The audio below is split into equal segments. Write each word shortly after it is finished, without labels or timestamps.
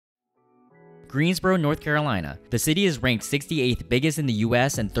Greensboro, North Carolina. The city is ranked 68th biggest in the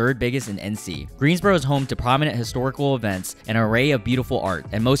US and 3rd biggest in NC. Greensboro is home to prominent historical events, an array of beautiful art,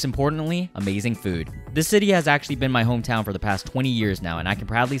 and most importantly, amazing food. This city has actually been my hometown for the past 20 years now, and I can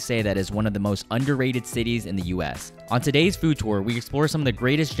proudly say that it is one of the most underrated cities in the US. On today's food tour, we explore some of the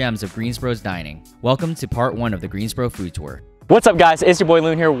greatest gems of Greensboro's dining. Welcome to part 1 of the Greensboro food tour. What's up guys, it's your boy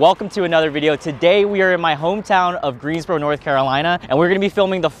Loon here. Welcome to another video. Today we are in my hometown of Greensboro, North Carolina, and we're gonna be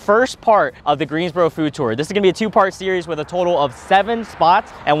filming the first part of the Greensboro food tour. This is gonna be a 2-part series with a total of 7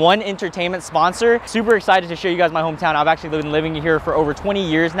 spots and 1 entertainment sponsor. Super excited to show you guys my hometown. I've actually been living here for over 20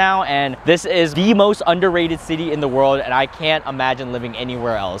 years now, and this is the most underrated city in the world, and I can't imagine living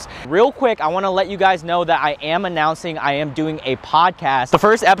anywhere else. Real quick, I wanna let you guys know that I am announcing I am doing a podcast. The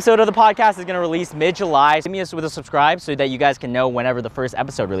first episode of the podcast is gonna release mid-July. Give me with a subscribe so that you guys can know whenever the first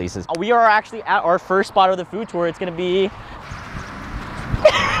episode releases. We are actually at our first spot of the food tour. It's gonna be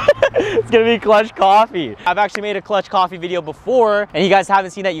it's gonna be Clutch Coffee. I've actually made a Clutch Coffee video before, and you guys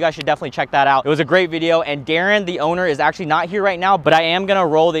haven't seen that, you guys should definitely check that out. It was a great video, and Darren, the owner, is actually not here right now, but I am gonna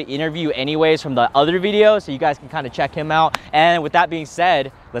roll the interview anyways from the other video, so you guys can kind of check him out. And with that being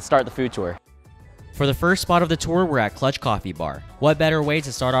said, let's start the food tour. For the first spot of the tour, we're at Clutch Coffee Bar. What better way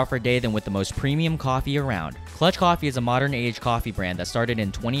to start off our day than with the most premium coffee around? Clutch Coffee is a modern age coffee brand that started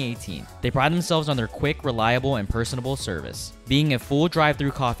in 2018. They pride themselves on their quick, reliable, and personable service. Being a full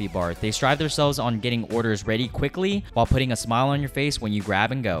drive-through coffee bar, they strive themselves on getting orders ready quickly while putting a smile on your face when you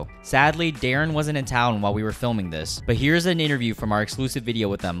grab and go. Sadly, Darren wasn't in town while we were filming this, but here's an interview from our exclusive video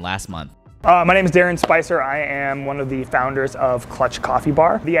with them last month. My name is Darren Spicer. I am one of the founders of Clutch Coffee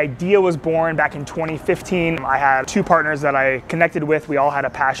Bar. The idea was born back in 2015. I had 2 partners that I connected with. We all had a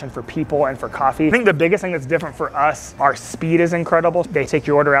passion for people and for coffee. I think the biggest thing that's different for us, our speed is incredible. They take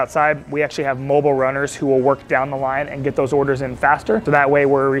your order outside. We actually have mobile runners who will work down the line and get those orders in faster. So that way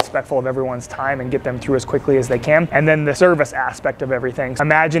we're respectful of everyone's time and get them through as quickly as they can. And then the service aspect of everything.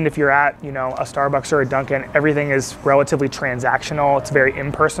 Imagine if you're at, a Starbucks or a Dunkin', everything is relatively transactional. It's very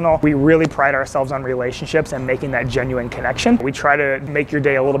impersonal. We really pride ourselves on relationships and making that genuine connection. We try to make your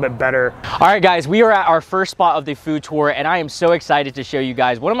day a little bit better. All right guys, we are at our first spot of the food tour, and I am so excited to show you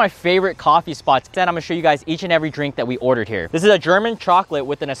guys one of my favorite coffee spots. Then I'm gonna show you guys each and every drink that we ordered here. This is a German chocolate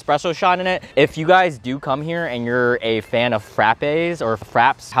with an espresso shot in it. If you guys do come here and you're a fan of frappes or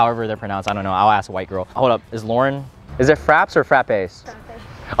fraps, however they're pronounced, I don't know, I'll ask a white girl. Hold up, is it fraps or frappes?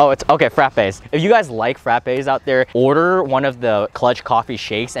 Oh, it's okay, frappes. If you guys like frappes out there, order one of the Clutch Coffee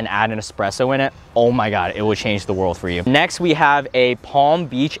shakes and add an espresso in it. Oh my God, it will change the world for you. Next, we have a Palm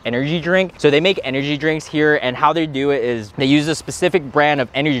Beach energy drink. So they make energy drinks here, and how they do it is they use a specific brand of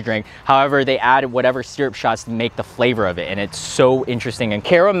energy drink. However, they add whatever syrup shots to make the flavor of it, and it's so interesting. And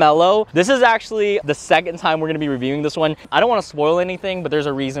Caramello, this is actually the second time we're gonna be reviewing this one. I don't wanna spoil anything, but there's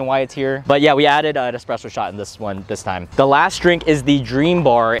a reason why it's here. But yeah, we added an espresso shot in this one this time. The last drink is the Dream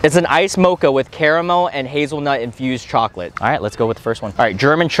Bar. It's an iced mocha with caramel and hazelnut infused chocolate. All right, let's go with the first one. All right,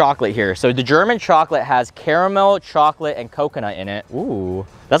 German chocolate here. So the German chocolate has caramel, chocolate, and coconut in it. Ooh,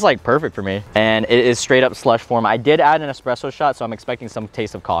 that's like perfect for me. And it is straight up slush form. I did add an espresso shot, so I'm expecting some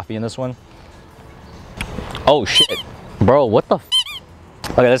taste of coffee in this one. Oh shit, bro, what the f?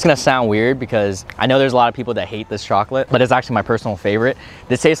 Okay, that's gonna sound weird because I know there's a lot of people that hate this chocolate, but it's actually my personal favorite.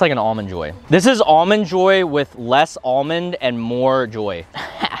 This tastes like an Almond Joy. This is Almond Joy with less almond and more joy.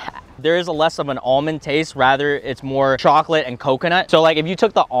 There is a less of an almond taste, rather it's more chocolate and coconut. So like if you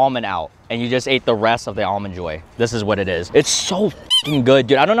took the almond out and you just ate the rest of the Almond Joy, this is what it is. It's so f***ing good,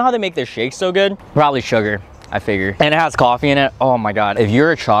 dude. I don't know how they make their shakes so good. Probably sugar, I figure. And it has coffee in it. Oh my God. If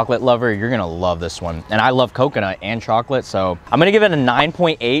you're a chocolate lover, you're gonna love this one. And I love coconut and chocolate, so I'm gonna give it a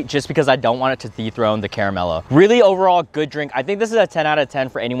 9.8 just because I don't want it to dethrone the Caramello. Really overall good drink. I think this is a 10 out of 10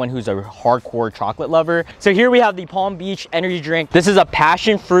 for anyone who's a hardcore chocolate lover. So here we have the Palm Beach energy drink. This is a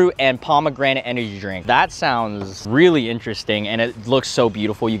passion fruit and pomegranate energy drink. That sounds really interesting, and it looks so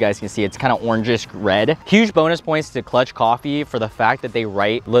beautiful. You guys can see it's kind of orangish red. Huge bonus points to Clutch Coffee for the fact that they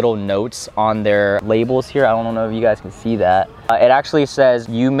write little notes on their labels here. I don't know if you guys can see that. It actually says,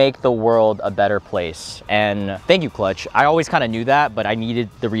 "You make the world a better place." And thank you, Clutch. I always kind of knew that, but I needed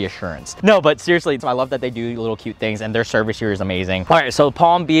the reassurance. No, but seriously, I love that they do little cute things, and their service here is amazing. All right, so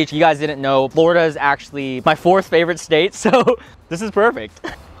Palm Beach, you guys didn't know, Florida is actually my 4th favorite state, so this is perfect.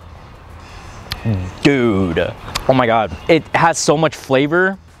 Dude, oh my God. It has so much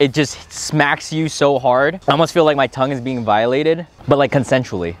flavor. It just smacks you so hard. I almost feel like my tongue is being violated, but like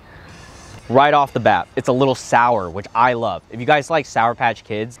consensually. Right off the bat, it's a little sour, which I love. If you guys like Sour Patch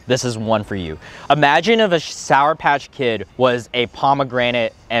Kids, this is one for you. Imagine if a Sour Patch Kid was a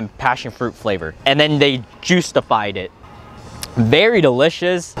pomegranate and passion fruit flavor, and then they juicified it. Very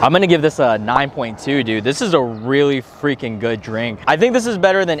delicious. I'm gonna give this a 9.2, dude. This is a really freaking good drink. I think this is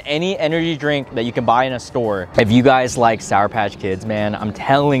better than any energy drink that you can buy in a store. If you guys like Sour Patch Kids, man, I'm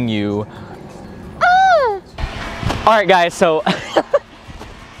telling you. All right, guys, so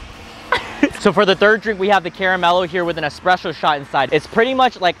so for the third drink, we have the Caramello here with an espresso shot inside. It's pretty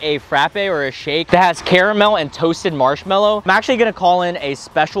much like a frappe or a shake that has caramel and toasted marshmallow. I'm actually gonna call in a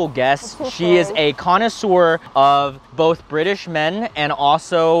special guest. She is a connoisseur of both British men and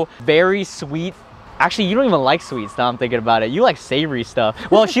also very sweet. Actually, you don't even like sweets now I'm thinking about it. You like savory stuff.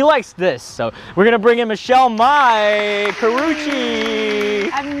 Well, she likes this. So we're gonna bring in Michelle Mai Carucci.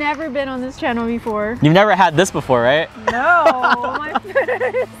 I've never been on this channel before. You've never had this before, right? No, my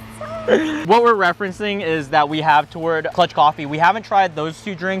first. What we're referencing is that we have toured Clutch Coffee. We haven't tried those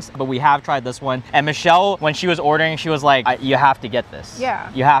two drinks, but we have tried this one. And Michelle, when she was ordering, she was like, you have to get this.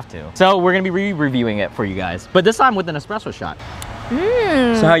 Yeah. You have to. So we're gonna be re-reviewing it for you guys. But this time with an espresso shot.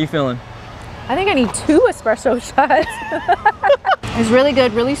 So how you feeling? I think I need 2 espresso shots. It's really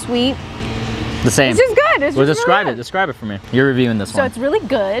good, really sweet. The same. It's just good. It's well, just describe really it. Describe it for me. You're reviewing this one. So it's really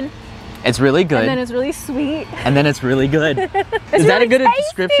good. It's really good. And then it's really sweet. And then it's really good. Is really that a good tasty.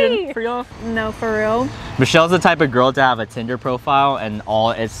 description for y'all? No, for real. Michelle's the type of girl to have a Tinder profile and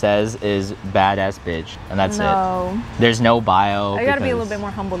all it says is badass bitch. And that's it. There's no bio. I gotta be a little bit more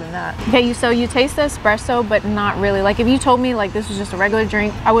humble than that. Okay, so you taste the espresso, but not really. Like if you told me like this was just a regular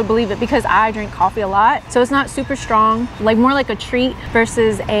drink, I would believe it because I drink coffee a lot. So it's not super strong, like more like a treat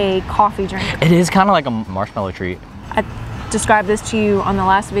versus a coffee drink. It is kind of like a marshmallow treat. I described this to you on the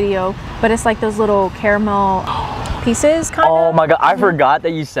last video, but it's like those little caramel pieces kind of. Oh my god, I forgot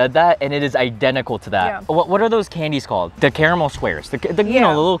that you said that, and it is identical to that. Yeah. What are those candies called? The caramel squares. The you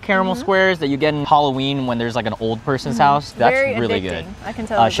know, the little caramel squares that you get in Halloween when there's like an old person's house. That's Very really addicting. good. I can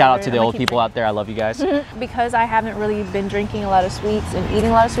tell. Shout out to the old people out there. I love you guys. Because I haven't really been drinking a lot of sweets and eating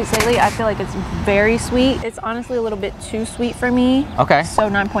a lot of sweets lately, I feel like it's very sweet. It's honestly a little bit too sweet for me. Okay. So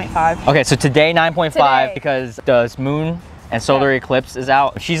 9.5. Okay, so today 9.5 Today. because the moon and solar eclipse is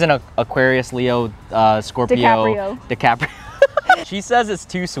out. She's an Aquarius, Leo, Scorpio, DiCaprio. She says it's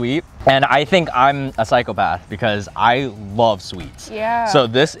too sweet, and I think I'm a psychopath because I love sweets. Yeah. So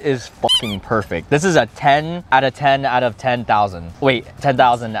this is fucking perfect. This is a 10 out of 10 out of 10,000. Wait,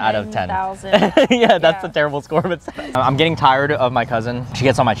 10,000 out of 10. 10,000. Yeah, that's a terrible score, but I'm getting tired of my cousin. She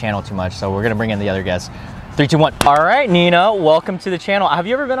gets on my channel too much, so we're gonna bring in the other guests. 3, 2, 1. All right, Nina, welcome to the channel. Have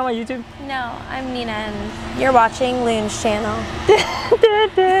you ever been on my YouTube? No, I'm Nina and you're watching Loon's channel.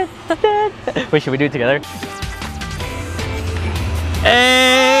 Wait, should we do it together?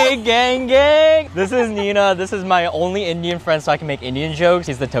 Hey, gang, gang! This is Nina. This is my only Indian friend, so I can make Indian jokes.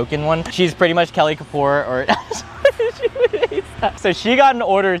 She's the token one. She's pretty much Kelly Kapoor, or so she got an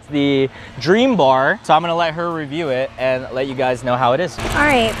order to the Dream Bar, so I'm gonna let her review it and let you guys know how it is. All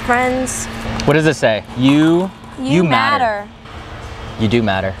right, friends. What does it say? You matter. You do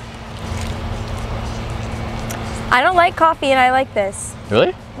matter. I don't like coffee and I like this.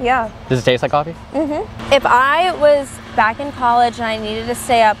 Really? Yeah. Does it taste like coffee? If I was back in college and I needed to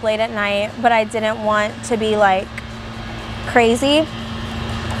stay up late at night, but I didn't want to be like crazy,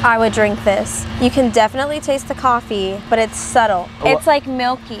 I would drink this. You can definitely taste the coffee, but it's subtle. It's like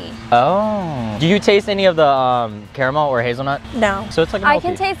milky. Oh. Do you taste any of the caramel or hazelnut? No. So it's like I milky.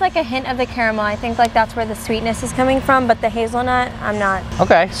 can taste like a hint of the caramel. I think like that's where the sweetness is coming from, but the hazelnut, I'm not.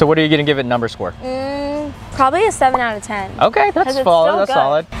 Okay, so what are you gonna give it number score? Probably a 7 out of 10. Okay, that's solid. That's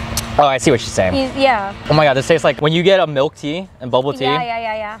solid. Oh, I see what she's saying. Yeah. Oh my god, this tastes like when you get a milk tea and bubble tea.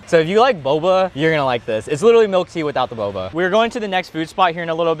 Yeah. So if you like boba, you're gonna like this. It's literally milk tea without the boba. We're going to the next food spot here in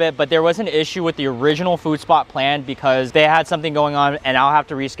a little bit, but there was an issue with the original food spot planned because they had something going on and I'll have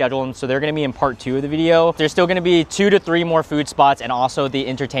to reschedule them. So they're gonna be in part 2 of the video. There's still gonna be 2 to 3 more food spots and also the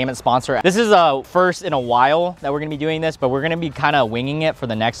entertainment sponsor. This is a first in a while that we're gonna be doing this, but we're gonna be kind of winging it for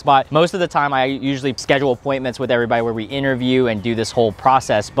the next spot. Most of the time I usually schedule appointments with everybody where we interview and do this whole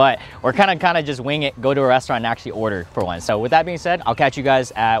process, but we're kind of just wing it, go to a restaurant and actually order for one. So with that being said, I'll catch you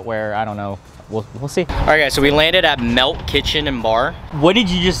guys at where, I don't know, we'll see. All right guys, so we landed at Melt Kitchen and Bar. What did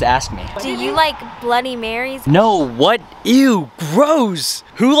you just ask me? Do you like Bloody Marys? No, what? Ew, gross.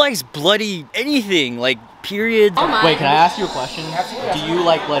 Who likes bloody anything? Like, period. Oh wait, can I ask you a question? Do you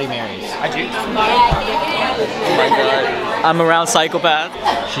like Bloody Marys? I do. Oh my god. I'm around psychopath.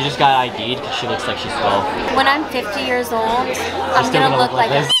 She just got ID'd because she looks like she's 12. When I'm 50 years old, I'm gonna look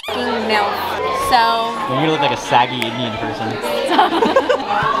like a f***ing MILF. So... You're gonna look like a saggy Indian person.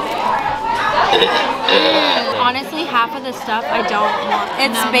 Honestly, honestly, half of the stuff I don't want.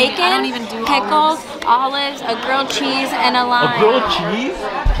 It's No, bacon, I don't even do pickles, olives, a grilled cheese, and a lime. A grilled cheese?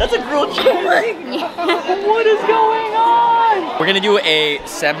 That's a grilled cheese? What is going on? We're gonna do a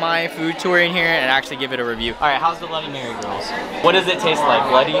semi-food tour in here and actually give it a review. All right, how's the Bloody Mary, girls? What does it taste like?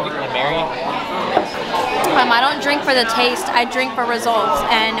 Bloody and Mary? I don't drink for the taste, I drink for results,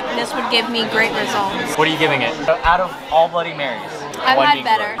 and this would give me great results. What are you giving it? Out of all Bloody Marys? I've had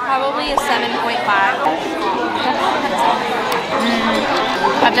better, probably a 7.5.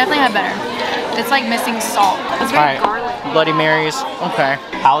 I've definitely had better. It's like missing salt. It's very garlic. Bloody Marys, okay.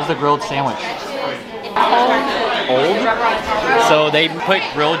 How's the grilled sandwich? Old? So they put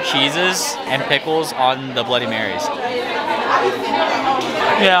grilled cheeses and pickles on the Bloody Marys.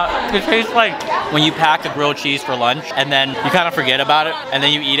 Yeah, it tastes like when you pack a grilled cheese for lunch and then you kind of forget about it and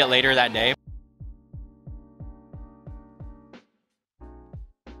then you eat it later that day.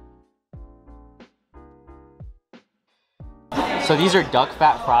 So these are duck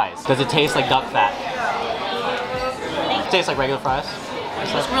fat fries. Does it taste like duck fat? It tastes like regular fries?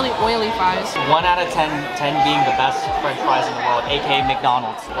 It's really oily fries. 1 out of 10 being the best French fries in the world, aka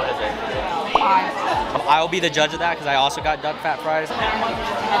McDonald's. What is it? 5. I will be the judge of that because I also got duck fat fries.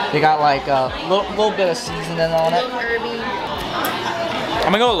 They got like a little bit of seasoning on it.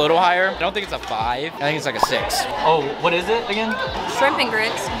 I'm gonna go a little higher. I don't think it's a 5. I think it's like a 6. Oh, what is it again? Shrimp and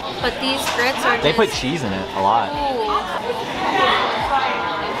grits, but these grits are They put cheese in it a lot.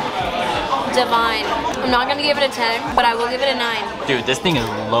 Divine. I'm not gonna give it a 10, but I will give it a 9. Dude, this thing is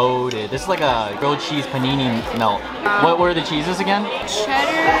loaded. This is like a grilled cheese panini melt. What were the cheeses again? Cheddar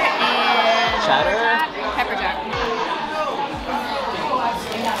and pepper jack.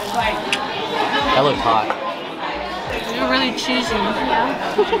 That looks hot. They're really cheesy.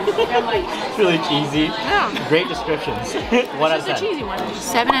 It's really cheesy. Yeah. Great descriptions. 1 out of 10. It's a cheesy one.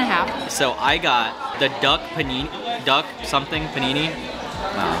 7.5. So I got the duck panini, duck something panini.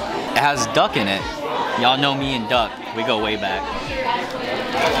 It has duck in it. Y'all know me and duck. We go way back.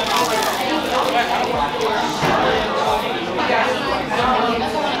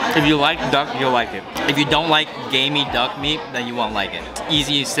 If you like duck, you'll like it. If you don't like gamey duck meat, then you won't like it. It's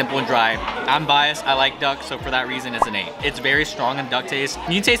easy, simple, and dry. I'm biased, I like duck, so for that reason it's an 8. It's very strong in duck taste.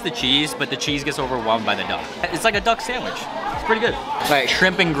 You can taste the cheese, but the cheese gets overwhelmed by the duck. It's like a duck sandwich. It's pretty good. All right,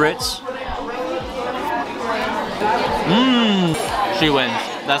 shrimp and grits. She wins.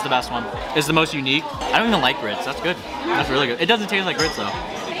 That's the best one. It's the most unique. I don't even like grits. That's good. That's really good. It doesn't taste like grits though.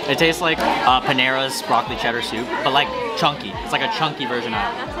 It tastes like Panera's broccoli cheddar soup, but like chunky. It's like a chunky version of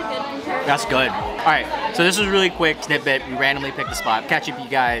it. That's good. All right, so this was a really quick snippet. We randomly picked a spot. Catch up you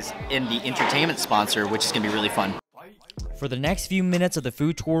guys in the entertainment sponsor, which is gonna be really fun. For the next few minutes of the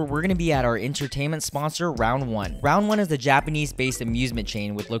food tour, we're going to be at our entertainment sponsor, Round 1. Round 1 is a Japanese-based amusement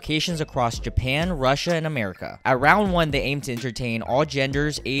chain with locations across Japan, Russia, and America. At Round 1, they aim to entertain all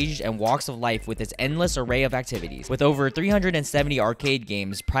genders, age, and walks of life with its endless array of activities. With over 370 arcade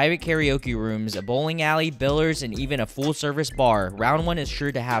games, private karaoke rooms, a bowling alley, billers, and even a full-service bar, Round 1 is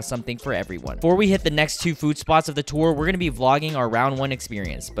sure to have something for everyone. Before we hit the next 2 food spots of the tour, we're going to be vlogging our Round 1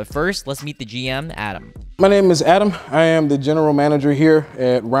 experience. But first, let's meet the GM, Adam. My name is Adam. I am the general manager here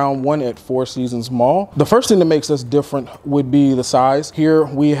at Round 1 at Four Seasons Mall. The first thing that makes us different would be the size. Here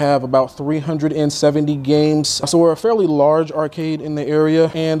we have about 370 games, so we're a fairly large arcade in the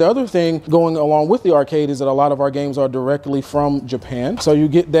area. And the other thing going along with the arcade is that a lot of our games are directly from Japan. So you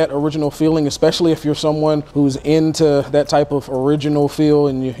get that original feeling, especially if you're someone who's into that type of original feel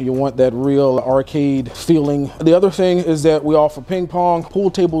and you want that real arcade feeling. The other thing is that we offer ping pong, pool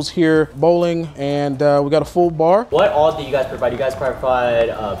tables here, bowling, and we got a full bar. What all do you guys provide? You guys provide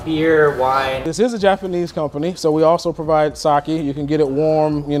beer, wine? This is a Japanese company, so we also provide sake. You can get it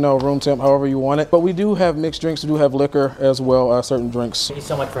warm, you know, room temp, however you want it. But we do have mixed drinks. We do have liquor as well, certain drinks. Thank you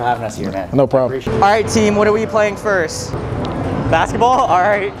so much for having us here, man. No problem. All right, team, what are we playing first? Basketball? All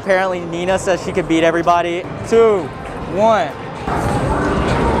right. Apparently, Nina says she could beat everybody. 2, 1.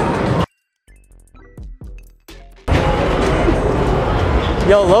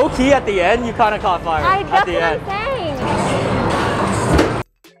 Yo, low key at the end, you kind of caught fire. That's what I'm saying.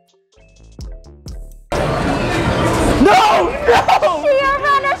 No! She a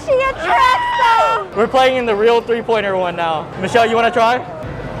runner, she a track star. We're playing in the real three-pointer one now. Michelle, you want to try?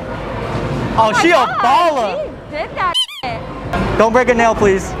 Oh, she a baller. She did that shit. Don't break a nail,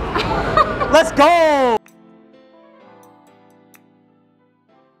 please. Let's go!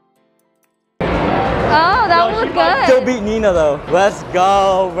 Oh, that was good. Still beat Nina though. Let's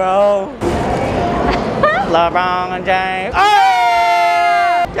go, bro. LeBron James.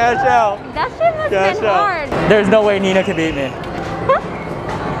 Oh! Cash out. That shit must have been hard. There's no way Nina can beat me.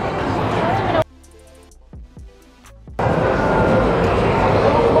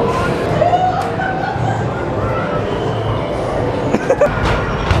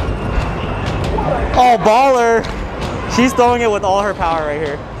 baller. She's throwing it with all her power right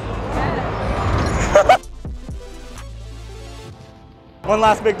here. One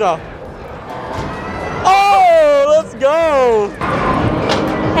last big throw. Oh, let's go.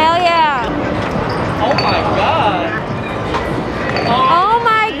 Hell yeah. Oh my God. Oh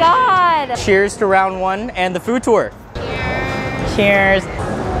my God. Cheers to round one and the food tour. Cheers. Cheers.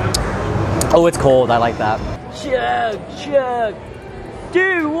 Oh, it's cold. I like that. Chug, chug.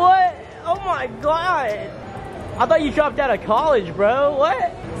 Dude, what? Oh my God. I thought you dropped out of college, bro.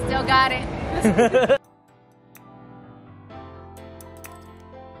 What? Still got it.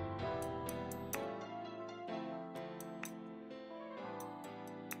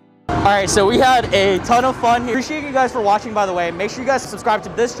 All right, so we had a ton of fun here. Appreciate you guys for watching, by the way. Make sure you guys subscribe to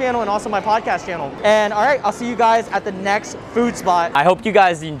this channel and also my podcast channel. And all right, I'll see you guys at the next food spot. I hope you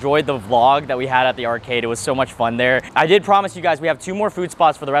guys enjoyed the vlog that we had at the arcade. It was so much fun there. I did promise you guys we have 2 more food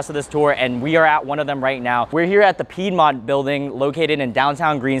spots for the rest of this tour, and we are at one of them right now. We're here at the Piedmont building located in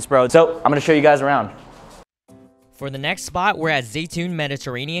downtown Greensboro. So I'm gonna show you guys around. For the next spot, we're at Zaytoon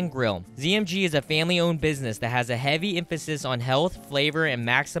Mediterranean Grill. ZMG is a family-owned business that has a heavy emphasis on health, flavor, and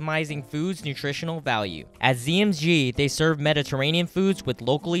maximizing food's nutritional value. At ZMG, they serve Mediterranean foods with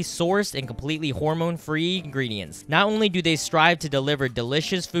locally sourced and completely hormone-free ingredients. Not only do they strive to deliver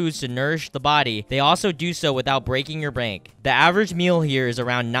delicious foods to nourish the body, they also do so without breaking your bank. The average meal here is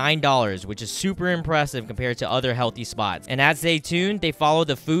around $9, which is super impressive compared to other healthy spots. And at Zaytoon, they follow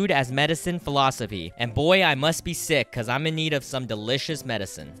the food as medicine philosophy. And boy, I must be sick because I'm in need of some delicious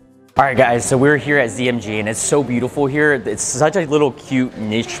medicine. All right, guys, so we're here at ZMG and it's so beautiful here. It's such a little cute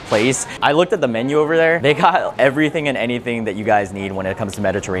niche place. I looked at the menu over there. They got everything and anything that you guys need when it comes to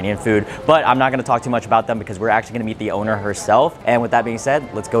Mediterranean food, but I'm not gonna talk too much about them because we're actually gonna meet the owner herself. And with that being said,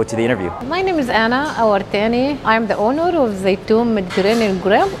 let's go to the interview. My name is Anna Awartani. I'm the owner of Zaytoon Mediterranean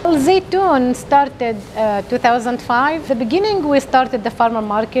Grill. Zaytoon started 2005. The beginning, we started the farmer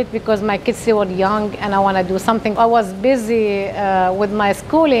market because my kids were young and I want to do something. I was busy with my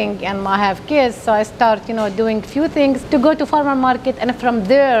schooling and I have kids, so I start, doing few things to go to farmer market, and from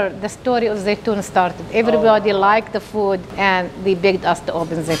there, the story of Zaytoon started. Everybody liked the food, and they begged us to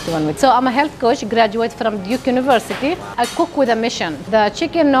open Zaytoon. So I'm a health coach, graduate from Duke University. I cook with a mission. The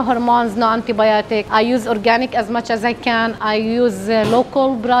chicken, no hormones, no antibiotic. I use organic as much as I can. I use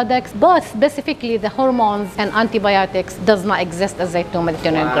local products, but specifically the hormones and antibiotics does not exist as Zaytoon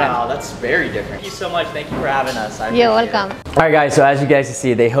Mediterranean Grill. Wow, that's very different. Thank you so much. Thank you for having us. You're welcome. All right, guys, so as you guys can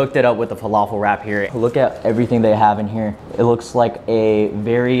see, they hooked it up with the falafel wrap here. Look at everything they have in here. It looks like a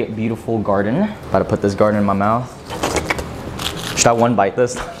very beautiful garden. About to put this garden in my mouth. Should I one bite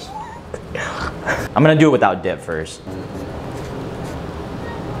this? I'm gonna do it without dip first.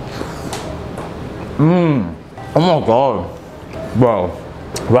 Oh my God. Bro,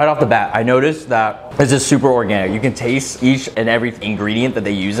 right off the bat, I noticed that it's just super organic. You can taste each and every ingredient that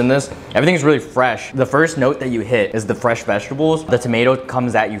they use in this. Everything's really fresh. The first note that you hit is the fresh vegetables. The tomato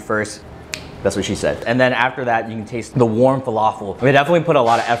comes at you first. That's what she said. And then after that, you can taste the warm falafel. They definitely put a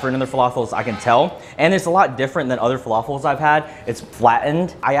lot of effort in their falafels, I can tell. And it's a lot different than other falafels I've had. It's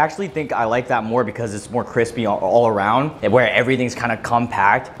flattened. I actually think I like that more because it's more crispy all around, where everything's kind of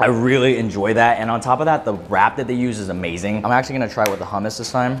compact. I really enjoy that. And on top of that, the wrap that they use is amazing. I'm actually gonna try it with the hummus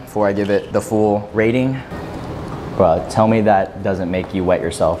this time before I give it the full rating. Bro, tell me that doesn't make you wet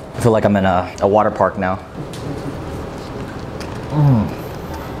yourself. I feel like I'm in a water park now.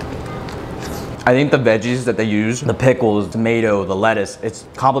 I think the veggies that they use, the pickles, tomato, the lettuce, it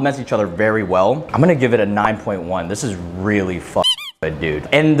complements each other very well. I'm gonna give it a 9.1. This is really good, dude.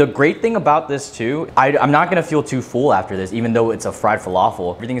 And the great thing about this too, I'm not gonna feel too full after this, even though it's a fried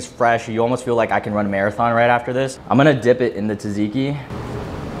falafel. Everything is fresh. You almost feel like I can run a marathon right after this. I'm gonna dip it in the tzatziki.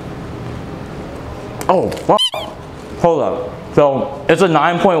 Oh, fuck. Hold up. So it's a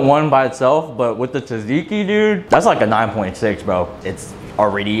 9.1 by itself, but with the tzatziki, dude, that's like a 9.6, bro. It's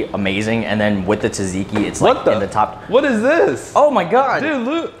already amazing, and then with the tzatziki, it's like in the top. What is this? Oh my God, dude,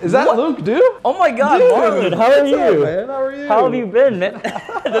 Luke, is that Loonkdo? Oh my God, dude, Marlon, how are you? Man? How are you? How have you been, man?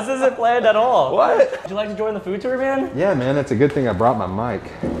 This isn't planned at all. What? Would you like to join the food tour, man? Yeah, man, it's a good thing I brought my mic.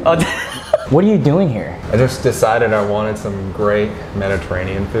 Oh, what are you doing here? I just decided I wanted some great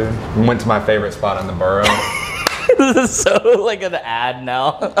Mediterranean food. Went to my favorite spot in the borough. This is so like an ad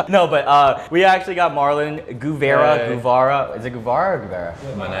now. No, but we actually got Marlon Guevara. Is it Guevara or Guevara?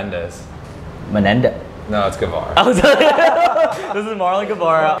 Menendez. Menendez. No, it's Guevara. This is Marlon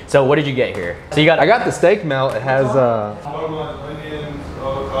Guevara. So what did you get here? So you got. I got the steak melt. It has onions,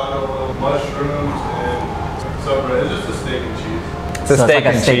 avocado, mushrooms, and so it's just a steak and cheese. It's a steak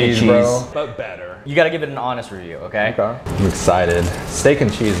and cheese, bro. But better. You gotta give it an honest review, okay? Okay. I'm excited. Steak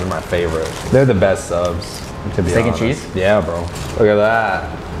and cheese are my favorite. They're the best subs, to be Steak and honest. cheese? Yeah, bro. Look at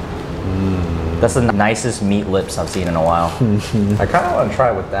that. That's the nicest meat lips I've seen in a while. I kind of want to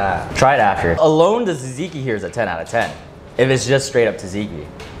try it with that. Try it after. Alone, the tzatziki here is a 10 out of 10. If it's just straight up tzatziki.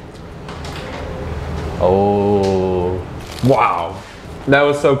 Oh. Wow. That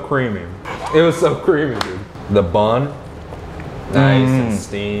was so creamy. It was so creamy, dude. The bun, nice and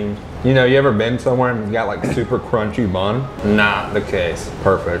steamed. You know, you ever been somewhere and you got like super crunchy bun? Not the case.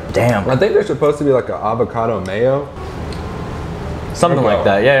 Perfect. Damn. I think there's supposed to be like an avocado mayo. Something like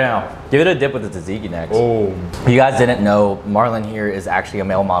that, yeah. Give it a dip with the tzatziki next. Oh. If you guys didn't know, Marlon here is actually a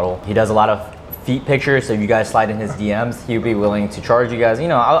male model. He does a lot of feet pictures, so if you guys slide in his DMs, he'll be willing to charge you guys. You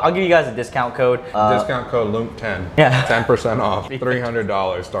know, I'll give you guys a discount code. Discount code Loomk10. Yeah. 10% off.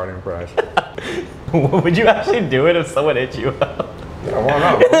 $300 starting price. Would you actually do it if someone hit you up? Yeah, why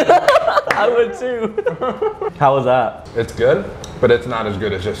not? I would too. How was that? It's good, but it's not as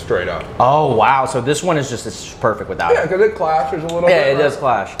good as just straight up. Oh wow, so this one is just it's perfect without Yeah, it. because it clashes a little bit. Yeah, it right? does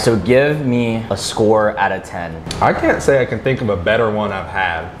clash. So give me a score out of 10. I can't say I can think of a better one I've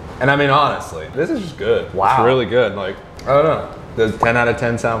had. And I mean, honestly, this is just good. Wow. It's really good. Like, I don't know. Does 10 out of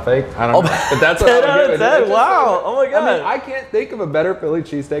 10 sound fake? I don't know. But that's what 10 I out would of give it. 10, It's just wow. like- Oh my God. I mean, I can't think of a better Philly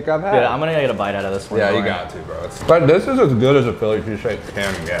cheesesteak I've had. Dude, I'm gonna get a bite out of this one. Yeah, you Lauren. got to, bro. But this is as good as a Philly cheesesteak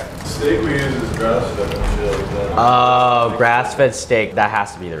can get. Steak we use is grass-fed and shit like that. Oh, grass-fed steak. That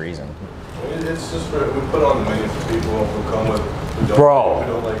has to be the reason. It's just for, we put on the menu for people who come with, who don't, Bro.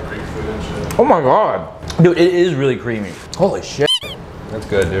 who don't like Greek food and shit. Oh my God. Dude, it is really creamy. Holy shit. That's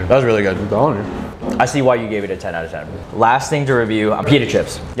good, dude. That was really good. I'm telling you. I see why you gave it a 10 out of 10. Last thing to review, pita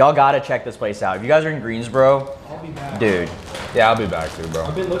chips. Y'all gotta check this place out. If you guys are in Greensboro, I'll be back. dude. Yeah, I'll be back too, bro.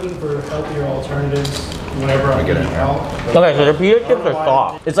 I've been looking for healthier alternatives whenever I'm get eating in out. Okay, so the pita chips are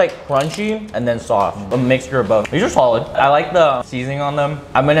soft. It's like crunchy and then soft, a mixture of both. These are solid. I like the seasoning on them.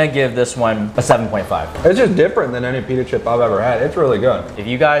 I'm gonna give this one a 7.5. It's just different than any pita chip I've ever had. It's really good. If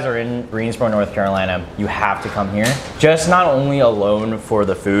you guys are in Greensboro, North Carolina, you have to come here. Just not only alone for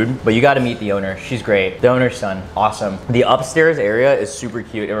the food, but you gotta meet the owner. She's great. The owner's son, awesome. The upstairs area is super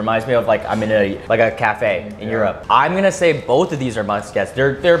cute. It reminds me of like I'm in a cafe in Europe. I'm gonna say both of these are must gets.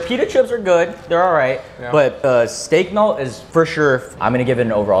 Their pita chips are good. They're all right. Yeah. But steak melt is for sure. I'm gonna give it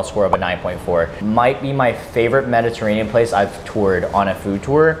an overall score of a 9.4. Might be my favorite Mediterranean place I've toured on a food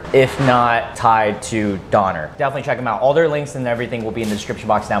tour, if not tied to Donner. Definitely check them out. All their links and everything will be in the description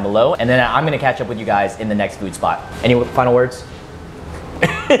box down below. And then I'm gonna catch up with you guys in the next food spot. Any final words?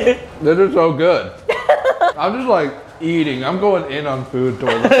 This is so good. I'm just like eating. I'm going in on food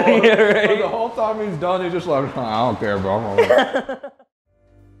tour. The whole time he's done, he's just like, I don't care, bro. I'm over.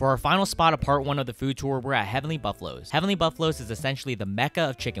 For our final spot of part 1 of the food tour, we're at Heavenly Buffalo's. Heavenly Buffalo's is essentially the mecca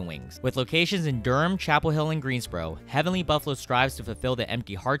of chicken wings. With locations in Durham, Chapel Hill, and Greensboro, Heavenly Buffalo strives to fulfill the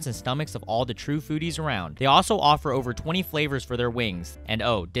empty hearts and stomachs of all the true foodies around. They also offer over 20 flavors for their wings. And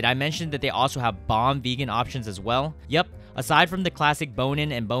oh, did I mention that they also have bomb vegan options as well? Yep. Aside from the classic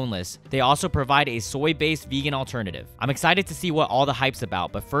bone-in and boneless, they also provide a soy-based vegan alternative. I'm excited to see what all the hype's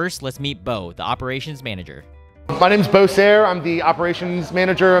about, but first, let's meet Bo, the operations manager. My name is Bo Sayre. I'm the operations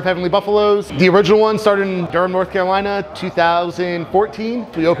manager of Heavenly Buffalo's. The original one started in Durham, North Carolina, 2014.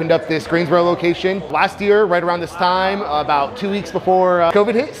 We opened up this Greensboro location last year, right around this time, about 2 weeks before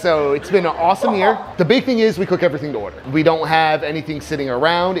COVID hit. So it's been an awesome year. The big thing is we cook everything to order. We don't have anything sitting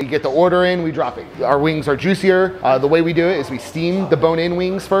around. You get the order in, we drop it. Our wings are juicier. The way we do it is we steam the bone-in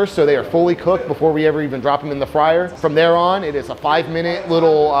wings first, so they are fully cooked before we ever even drop them in the fryer. From there on, it is a 5-minute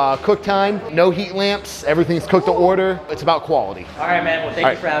little cook time. No heat lamps. Everything's cooked to order. It's about quality. All right, man. Well, thank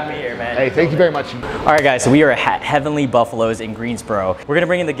you for having me here, man. Hey, thank you very much. All right, guys, so we are at Heavenly Buffalo's in Greensboro. We're gonna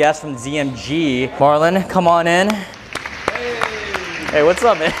bring in the guests from ZMG. Marlon, come on in. Hey, what's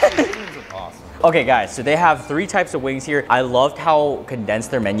up, man? Okay, guys, so they have 3 types of wings here. I loved how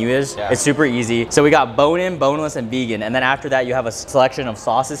condensed their menu is. Yeah. It's super easy. So we got bone-in, boneless, and vegan. And then after that, you have a selection of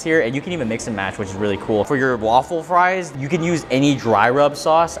sauces here, and you can even mix and match, which is really cool. For your waffle fries, you can use any dry rub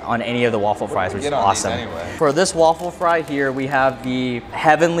sauce on any of the waffle fries, which is awesome. Anyway. For this waffle fry here, we have the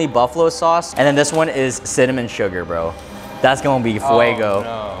Heavenly Buffalo sauce, and then this one is cinnamon sugar, bro. That's gonna be fuego.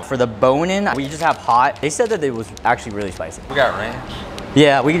 Oh, no. For the bone-in, we just have hot. They said that it was actually really spicy. We got ranch.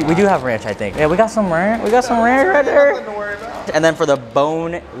 Yeah, we do have ranch, I think. Yeah, we got some ranch. We got some ranch right there. Nothing to worry about. And then for the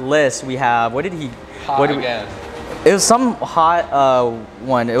boneless, we have, what did he? Hot what again. It was some hot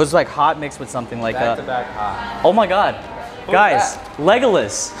one. It was like hot mixed with something like back-to-back hot. Oh my God. Guys,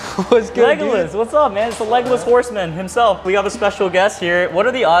 Legolas. What's good, Legolas, what's up, man? It's the Legolas horseman himself. We have a special guest here. What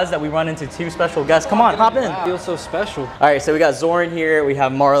are the odds that we run into two special guests? Come on, hop in. It feels so special. All right, so we got Zoran here. We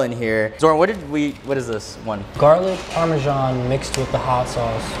have Marlon here. Zoran, what is this one? Garlic Parmesan mixed with the hot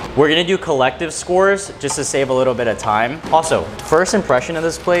sauce. We're gonna do collective scores just to save a little bit of time. Also, first impression of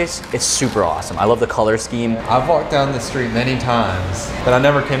this place, it's super awesome. I love the color scheme. I've walked down the street many times, but I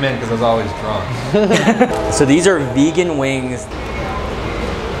never came in because I was always drunk. So these are vegan wings.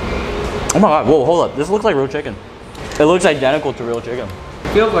 Oh my God, whoa, hold up. This looks like real chicken. It looks identical to real chicken.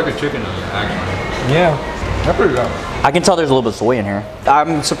 Feels like a chicken nugget, actually. Yeah. They're pretty good. I can tell there's a little bit of soy in here.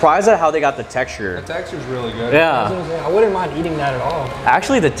 I'm surprised at how they got the texture. The texture's really good. Yeah. I wouldn't mind eating that at all.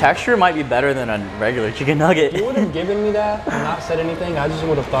 Actually, the texture might be better than a regular chicken nugget. You would have given me that and not said anything. I just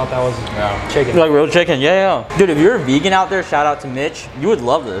would have thought that was chicken. Like real chicken, yeah. Dude, if you're a vegan out there, shout out to Mitch. You would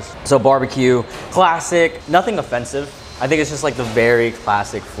love this. So barbecue, classic, nothing offensive. I think it's just like the very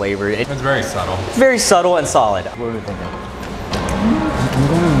classic flavor. It's very subtle. It's very subtle and solid. What are we thinking?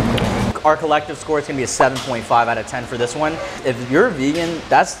 Our collective score is gonna be a 7.5 out of 10 for this one. If you're a vegan,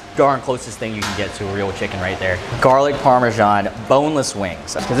 that's darn closest thing you can get to a real chicken right there. Garlic Parmesan, boneless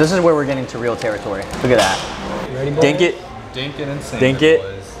wings. Because this is where we're getting to real territory. Look at that. You ready, boys? Dink it. Dink it and sing Dink it, it.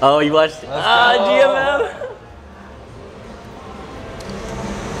 boys. Oh, you watched? GMM.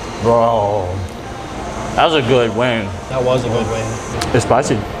 Bro. That was a good wing. That was a good wing. It's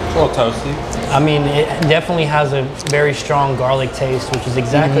spicy. It's a little toasty. I mean, it definitely has a very strong garlic taste, which is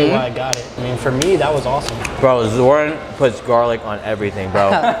exactly why I got it. I mean, for me, that was awesome. Bro, Zoran puts garlic on everything,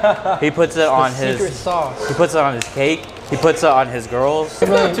 bro. He puts it on his secret sauce. He puts it on his cake. He puts it on his girls. It's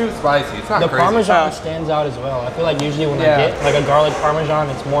not too spicy. It's not The crazy. Parmesan stands out as well. I feel like usually when I get like a garlic Parmesan,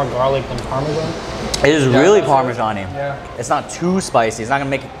 it's more garlic than Parmesan. It is really Parmesan-y. Yeah. It's not too spicy. It's not gonna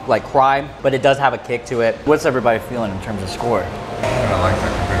make it like cry, but it does have a kick to it. What's everybody feeling in terms of score? I like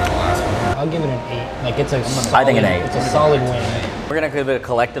that compared to the last one. I'll give it an 8. Like it's a solid, I think an 8. It's a solid win. We're gonna give it a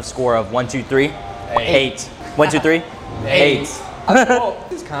collective score of 1, 2, 3, 8. 1, 2, 3, 8. Well,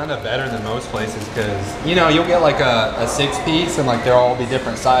 it's kind of better than most places because, you know, you'll get like a 6-piece and like they'll all be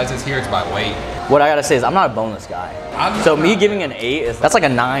different sizes. Here it's by weight. What I gotta say is I'm not a boneless guy. So me giving an 8, that's like a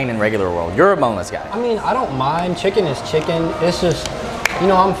 9 in regular world. You're a boneless guy. I mean, I don't mind. Chicken is chicken. It's just, you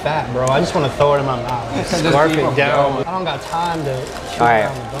know, I'm fat, bro. I just want to throw it in my mouth. Scarf it down. I don't got time to chew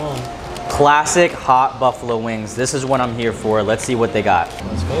down the bone. Classic hot buffalo wings. This is what I'm here for. Let's see what they got.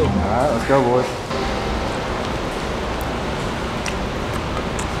 Let's go. All right, let's go, boys.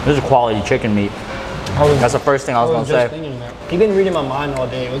 This is quality chicken meat. That's the first thing I was gonna say. You've been reading my mind all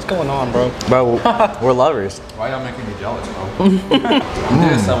day. What's going on, bro? Bro, we're lovers. Why y'all making me jealous, bro?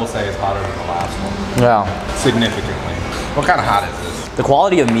 This I will say is hotter than the last one. Yeah. Significantly. What kind of hot is this? The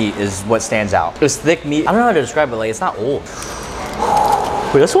quality of meat is what stands out. It's thick meat. I don't know how to describe it. Like, it's not old.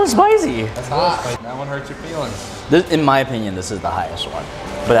 Wait, this one's spicy. That's hot. That one hurts your feelings. This, in my opinion, this is the highest one.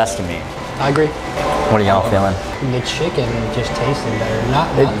 But that's to me. I agree. What are y'all feeling? The chicken just tasted better,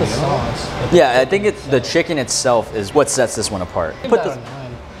 not the sauce. Yeah, I think it's the chicken itself is what sets this one apart. Put this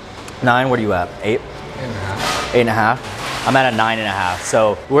 9. What are you at? 8? 8.5. 8.5. I'm at a 9.5.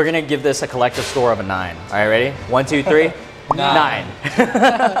 So we're gonna give this a collective score of a 9. All right, ready? 1, 2, 3. 9.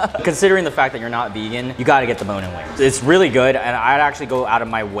 Considering the fact that you're not vegan, you gotta get the bone-in wings. It's really good, and I'd actually go out of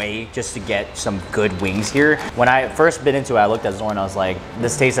my way just to get some good wings here. When I first bit into it, I looked at Zoran, I was like,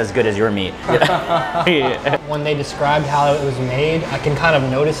 this tastes as good as your meat. When they described how it was made, I can kind of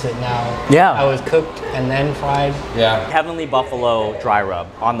notice it now. Yeah. I was cooked and then fried. Yeah. Heavenly Buffalo dry rub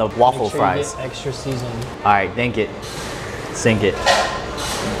on the waffle Make sure fries. You get extra seasoned. All right, dink it, sink it.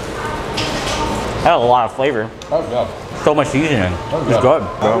 That had a lot of flavor. Oh, yeah. So much seasoning. It's good,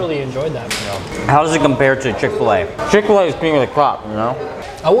 I bro. really enjoyed that. How does it compare to Chick-fil-A? Chick-fil-A is cream of the crop, you know?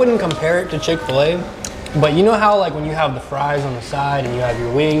 I wouldn't compare it to Chick-fil-A, but you know how like when you have the fries on the side and you have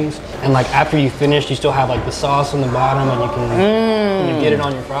your wings, and like after you finish, you still have like the sauce on the bottom and you can get it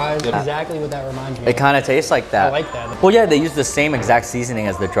on your fries? That's exactly what that reminds me of. It kind of tastes like that. I like that. Well, yeah, they use the same exact seasoning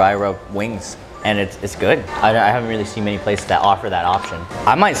as the dry rub wings. And it's good. I haven't really seen many places that offer that option.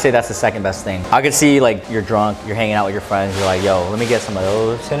 I might say that's the second best thing. I could see like you're drunk, you're hanging out with your friends, you're like, yo, let me get some of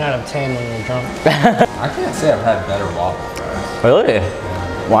those. 10 out of 10 when you're drunk. I can't say I've had better waffle fries. Really?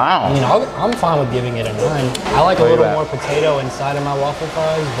 Wow. I mean, I'm fine with giving it a 9. I like a little more potato inside of my waffle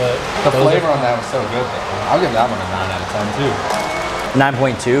fries, but the flavor on that was so good though. I'll give that one a 9 out of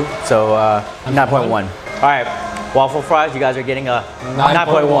 10 too. 9.2, so 9.1. All right, waffle fries, you guys are getting a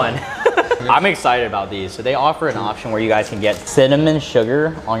 9.1. I'm excited about these. So they offer an option where you guys can get cinnamon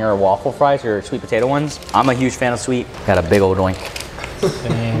sugar on your waffle fries, your sweet potato ones. I'm a huge fan of sweet. Got a big old oink.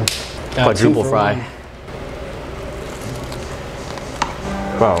 Quadruple fry.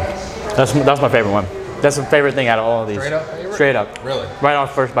 Bro, that's my favorite one. That's the favorite thing out of all of these. Straight up favorite? Straight up. Really? Right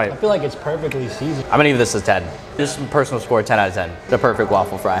off first bite. I feel like it's perfectly seasoned. I'm gonna give this a 10. This is a personal score, 10 out of 10. The perfect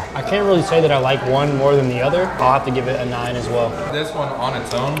waffle fry. I can't really say that I like one more than the other. I'll have to give it a 9 as well. This one on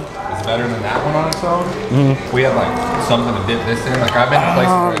its own is better than that one on its own. We have like something to dip this in. Like I've been to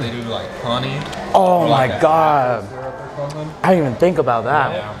places where they do like honey. Oh my like God. I didn't even think about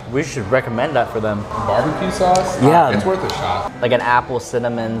that. Yeah. We should recommend that for them. Barbecue sauce? Yeah. It's worth a shot. Like an apple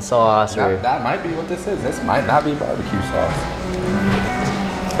cinnamon sauce or... That might be what this is. This might not be barbecue sauce.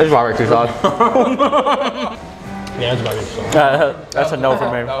 It's barbecue sauce. Yeah, it's barbecue sauce. That's a no for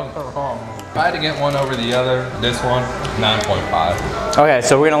me. That was wrong. If I had to get one over the other, this one, 9.5. Okay,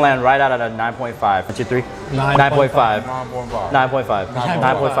 so we're gonna land right out at a 9.5. 1, 2, 3. 9.5. 9.5. 9.5.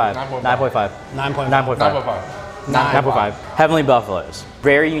 9.5. 9.5. 9.5. 9.5. Heavenly Buffaloes.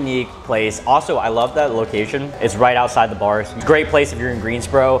 Very unique place. Also, I love that location. It's right outside the bars. Great place if you're in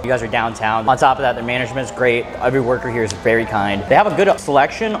Greensboro. You guys are downtown. On top of that, their management's great. Every worker here is very kind. They have a good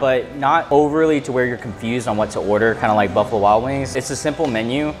selection, but not overly to where you're confused on what to order, kind of like Buffalo Wild Wings. It's a simple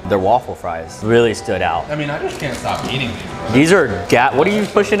menu. Their waffle fries really stood out. I mean, I just can't stop eating these. These are, what are you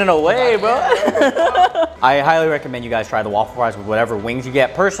pushing it away, bro? I highly recommend you guys try the waffle fries with whatever wings you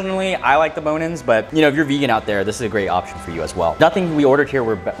get. Personally, I like the bone-ins, but you know, if you're vegan out there, this is a great option for you as well. Nothing we ordered here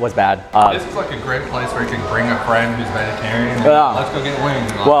was bad. This is like a great place where you can bring a friend who's vegetarian. And let's go get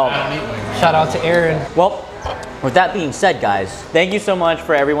wings. And well, I don't eat wings. Shout out to Aaron. Well, with that being said, guys, thank you so much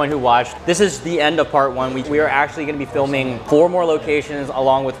for everyone who watched. This is the end of part 1. We are actually going to be filming 4 more locations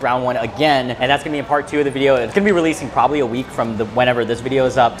along with round 1 again, and that's going to be in part 2 of the video. It's going to be releasing probably a week from whenever this video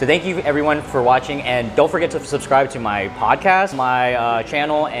is up. So thank you everyone for watching, and don't forget to subscribe to my podcast, my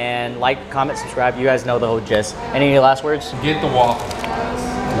channel, and like, comment, subscribe. You guys know the whole gist. Any last words? Get the waffle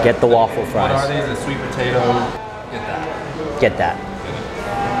fries. Get the waffle fries. What are these? The sweet potato. Get that. Get that.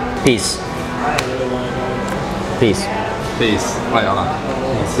 Peace. Peace. Peace. Wait, hold on.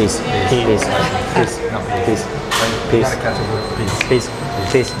 Peace. Peace. Peace. Peace. No, Peace. Peace. Peace. Peace.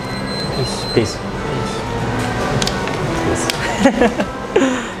 Peace. Peace. Peace. Peace.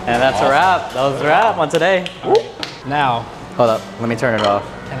 And that's a wrap. That was a wrap on today. Now, hold up. Let me turn it off.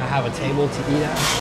 can I have a table to eat at?